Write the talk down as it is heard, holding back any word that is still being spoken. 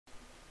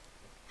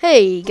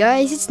Hey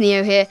guys, it's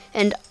Neo here,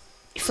 and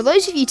for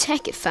those of you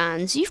Tekkit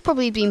fans, you've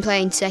probably been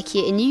playing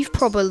Tekkit and you've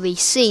probably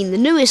seen the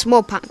newest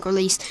mod pack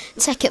released,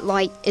 Tekkit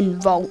Lite in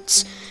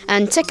Voltz.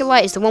 And Tekkit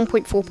Lite is the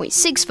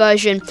 1.4.6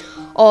 version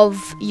of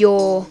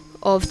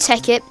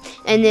Tekkit,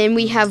 and then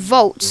we have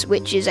Voltz,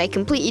 which is a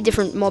completely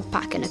different mod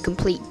pack and a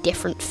complete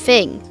different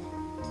thing.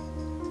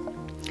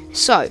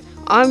 So,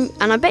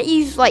 I bet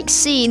you've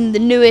seen the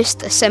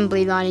newest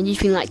assembly line and you've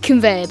been like,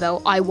 conveyor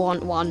belt, I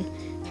want one.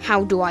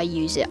 How do I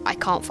use it? I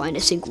can't find a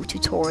single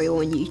tutorial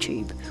on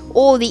YouTube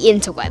or the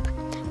interweb.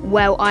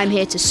 Well, I'm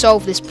here to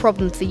solve this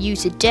problem for you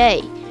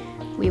today.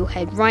 We'll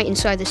head right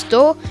inside this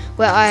door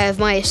where I have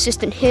my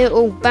assistant here,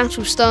 all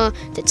Battlestar,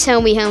 to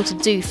tell me how to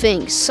do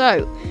things.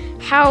 So,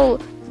 how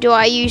do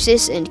I use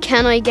this and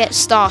can I get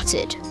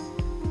started?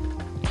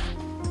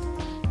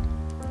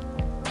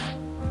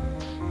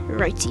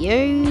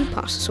 Rightio,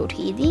 pass the sword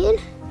here then.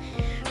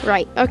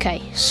 Right,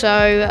 okay,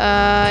 so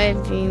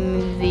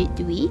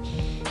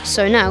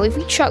so now if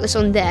we chuck this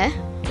on there,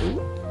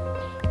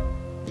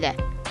 like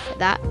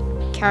that,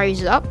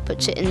 carries it up,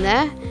 puts it in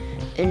there,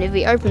 and if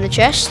we open the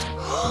chest,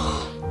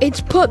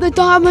 it's put the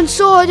diamond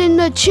sword in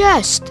the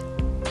chest.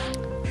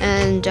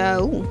 And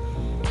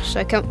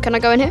so can I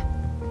go in here?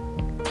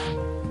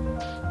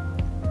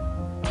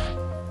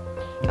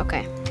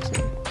 Okay,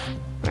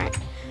 right.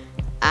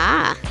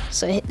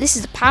 So this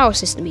is the power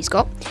system he's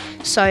got.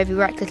 So if we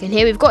right click in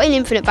here, we've got an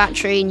infinite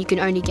battery, and you can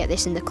only get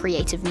this in the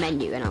creative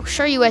menu, and I'll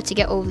show you where to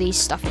get all these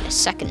stuff in a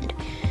second.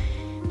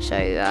 So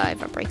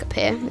if I break up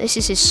here, this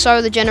is his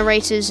solar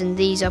generators, and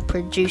these are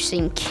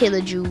producing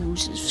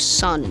kilojoules of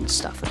sun and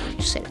stuff. And I'll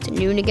just set it to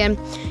noon again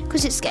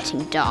because it's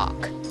getting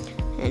dark.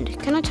 And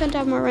can I turn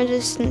down my render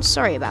distance?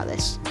 Sorry about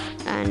this.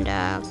 And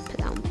put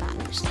that on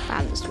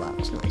balanced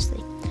works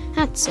nicely.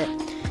 That's it.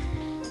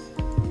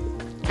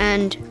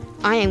 And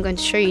I am going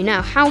to show you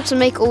now how to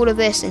make all of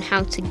this and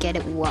how to get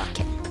it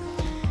working.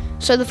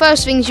 So the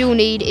first things you'll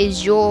need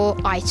is your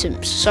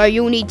items. So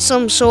you'll need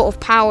some sort of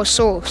power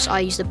source.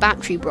 I use the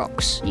battery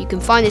box. You can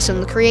find this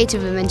on the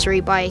creative inventory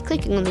by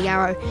clicking on the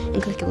arrow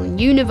and clicking on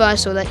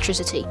universal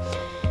electricity.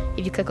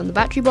 If you click on the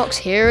battery box,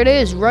 here it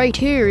is, right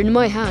here in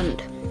my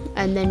hand.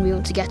 And then we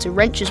want to get a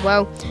wrench as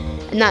well.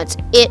 And that's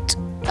it.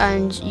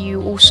 And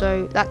you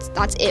also, that's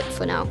it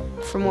for now,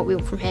 from what we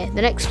want from here.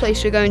 The next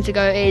place we're going to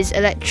go is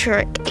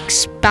electric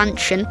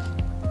expansion,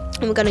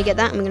 and we're going to get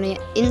that, and we're going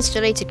to get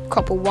insulated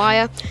copper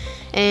wire,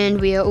 and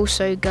we are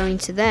also going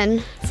to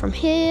then, from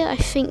here, I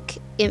think,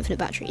 infinite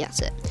battery, that's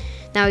it.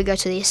 Now we go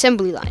to the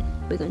assembly line.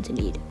 We're going to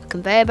need a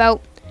conveyor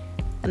belt,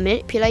 a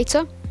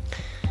manipulator.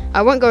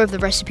 I won't go over the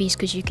recipes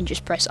because you can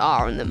just press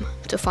R on them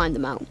to find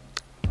them out.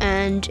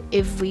 And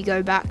if we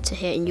go back to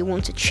here and you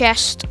want a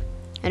chest,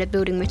 and a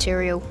building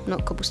material,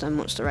 not cobblestone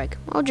monster egg.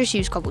 I'll just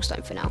use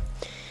cobblestone for now.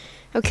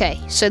 Okay,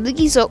 so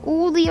these are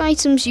all the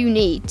items you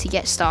need to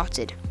get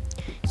started.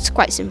 It's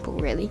quite simple,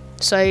 really.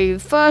 So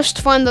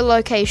first, find the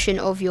location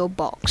of your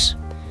box.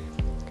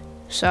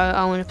 So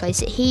I want to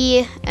place it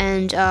here,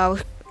 and I'll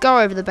go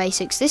over the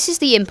basics. This is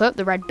the input,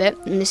 the red bit,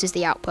 and this is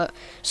the output.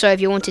 So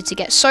if you wanted to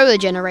get solar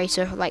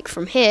generator, like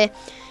from here,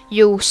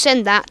 you'll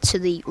send that to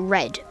the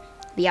red,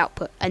 the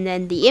output, and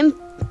then the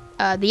input,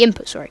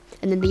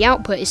 and then the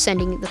output is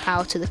sending the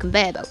power to the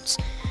conveyor belts.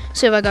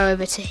 So if I go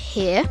over to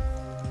here,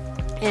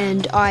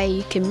 and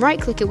I can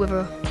right click it with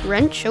a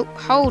wrench. Oh,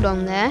 hold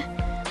on there,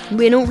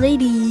 we're not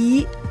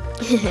ready.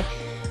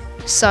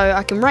 So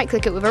I can right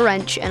click it with a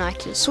wrench, and I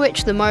can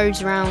switch the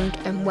modes around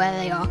and where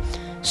they are.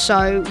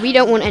 So we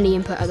don't want any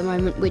input at the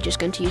moment, we're just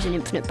going to use an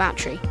infinite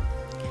battery.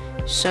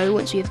 So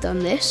once we've done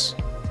this,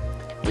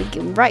 we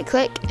can right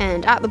click,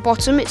 and at the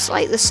bottom it's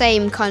like the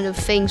same kind of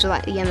things with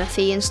like the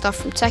MFE and stuff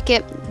from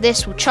Tekkit.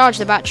 This will charge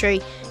the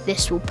battery,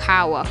 this will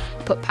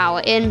put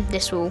power in,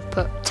 this will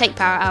take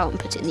power out and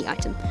put it in the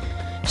item.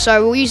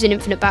 So we'll use an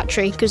infinite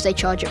battery because they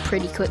charge it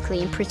pretty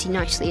quickly and pretty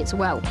nicely as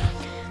well.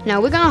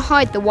 Now we're going to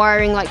hide the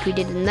wiring like we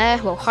did in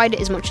there. We'll hide it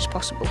as much as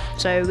possible.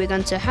 So we're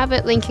going to have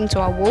it linking to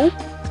our wall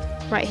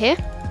right here,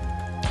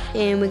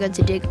 and we're going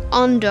to dig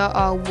under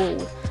our wall.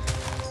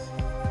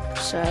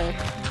 So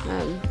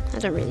I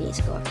don't really need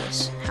to go over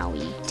this, how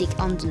you dig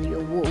under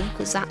your wall,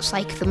 because that's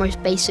like the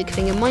most basic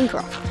thing in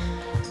Minecraft.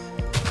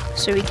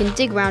 So we can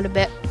dig around a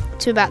bit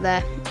to about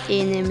there,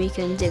 and then we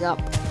can dig up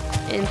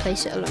and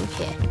place it along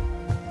here.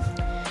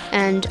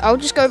 And I'll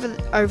just go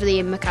over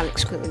the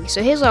mechanics quickly.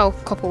 So here's our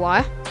copper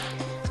wire.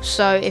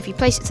 So if you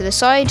place it to the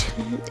side,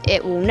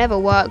 it will never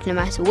work no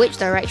matter which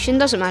direction.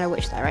 Doesn't matter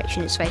which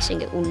direction it's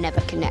facing, it will never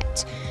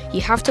connect.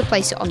 You have to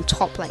place it on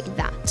top like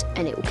that,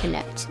 and it will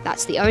connect.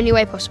 That's the only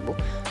way possible.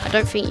 I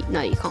don't think,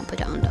 no, you can't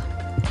put it under.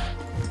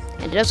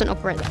 And it doesn't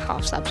operate like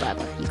half slabs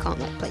either. You can't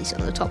like place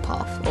it on the top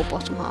half or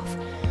bottom half.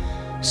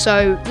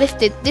 So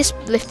this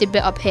lifted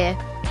bit up here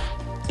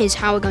is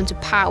how we're going to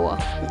power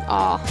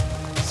our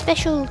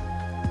special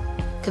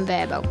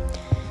conveyor belt.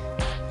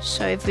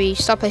 So if we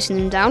start placing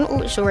them down,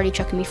 oh, it's already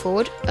chucking me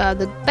forward.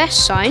 The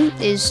best sign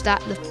is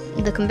that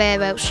the conveyor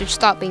belt should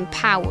start being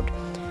powered.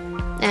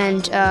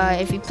 And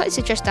if you place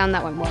it just down,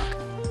 that won't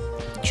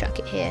work. Chuck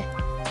it here.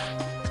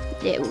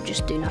 it will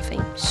just do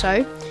nothing.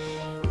 So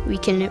we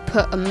can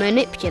put a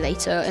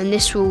manipulator, and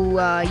this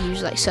will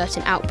use like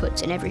certain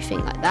outputs and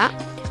everything like that.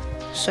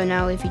 So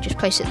now if you just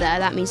place it there,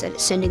 that means that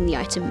it's sending the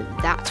item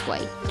that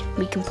way.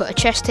 We can put a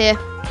chest here,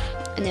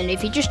 and then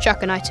if you just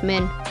chuck an item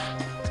in,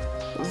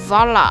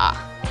 voila,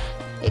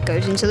 it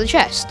goes into the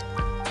chest.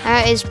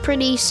 That is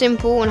pretty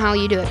simple on how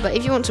you do it, but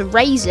if you want to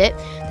raise it,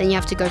 then you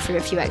have to go through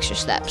a few extra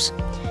steps.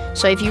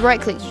 So if you right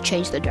click, you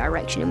change the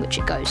direction in which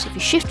it goes. If you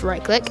shift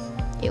right click,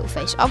 it will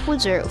face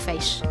upwards, or it will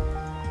face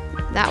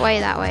that way,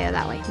 that way, or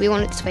that way. We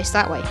want it to face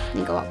that way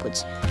and go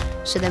upwards.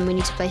 So then we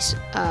need to place,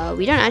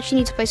 we don't actually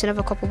need to place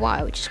another copper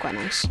wire, which is quite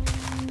nice.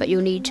 But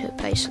you'll need to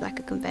place like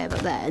a conveyor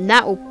belt there, and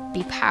that will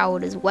be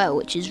powered as well,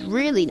 which is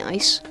really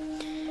nice.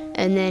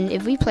 And then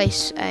if we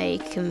place a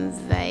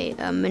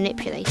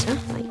manipulator,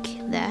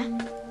 like there,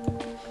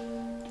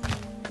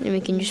 then we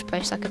can just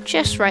place like a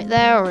chest right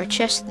there, or a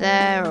chest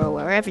there, or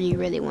wherever you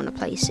really want to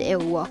place it. It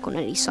will work on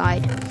any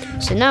side.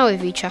 So now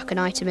if you chuck an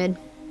item in,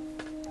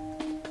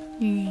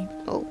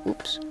 oh,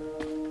 oops,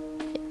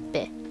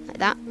 like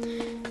that.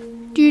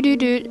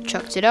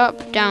 Chucked it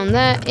up, down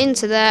there,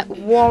 into there,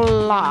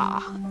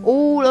 voila!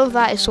 All of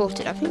that is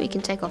sorted. I think we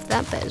can take off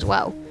that bit as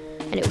well,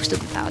 and it will still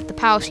be powered. The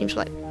power seems to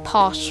like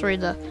pass through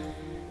the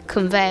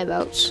conveyor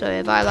belt, so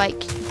if I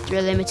like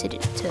limited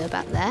it to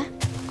about there,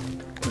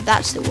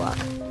 that still work.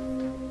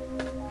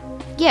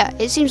 Yeah,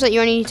 it seems like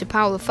you only need to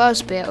power the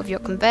first bit of your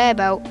conveyor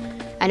belt,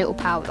 and it will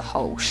power the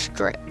whole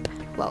strip.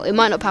 Well, it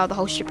might not power the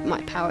whole strip, it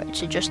might power it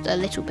to just a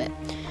little bit.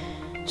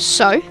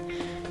 So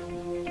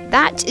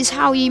that is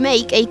how you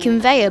make a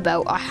conveyor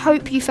belt. I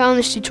hope you found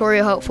this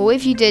tutorial helpful.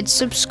 If you did,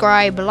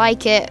 subscribe,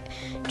 like it,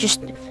 just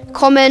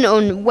comment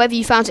on whether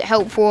you found it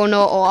helpful or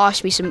not, or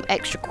ask me some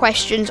extra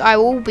questions. I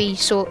will be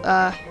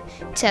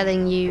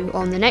telling you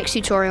on the next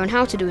tutorial on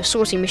how to do a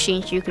sorting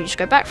machine, so you can just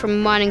go back from a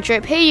mining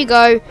trip, here you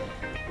go,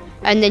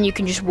 and then you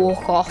can just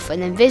walk off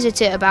and then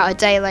visit it about a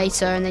day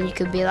later, and then you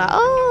can be like,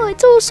 oh,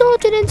 it's all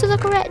sorted into the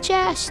correct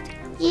chest.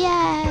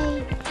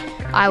 Yay!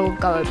 I will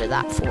go over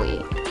that for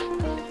you.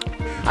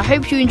 I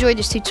hope you enjoyed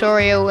this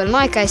tutorial, and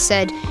like I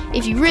said,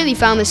 if you really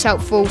found this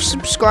helpful,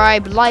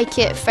 subscribe, like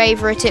it,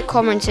 favourite it,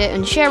 comment it,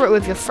 and share it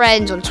with your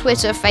friends on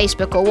Twitter,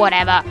 Facebook, or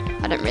whatever.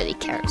 I don't really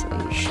care as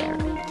long as you share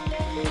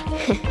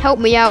it. Help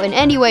me out in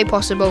any way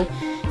possible.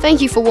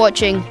 Thank you for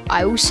watching.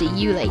 I will see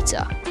you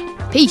later.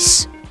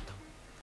 Peace!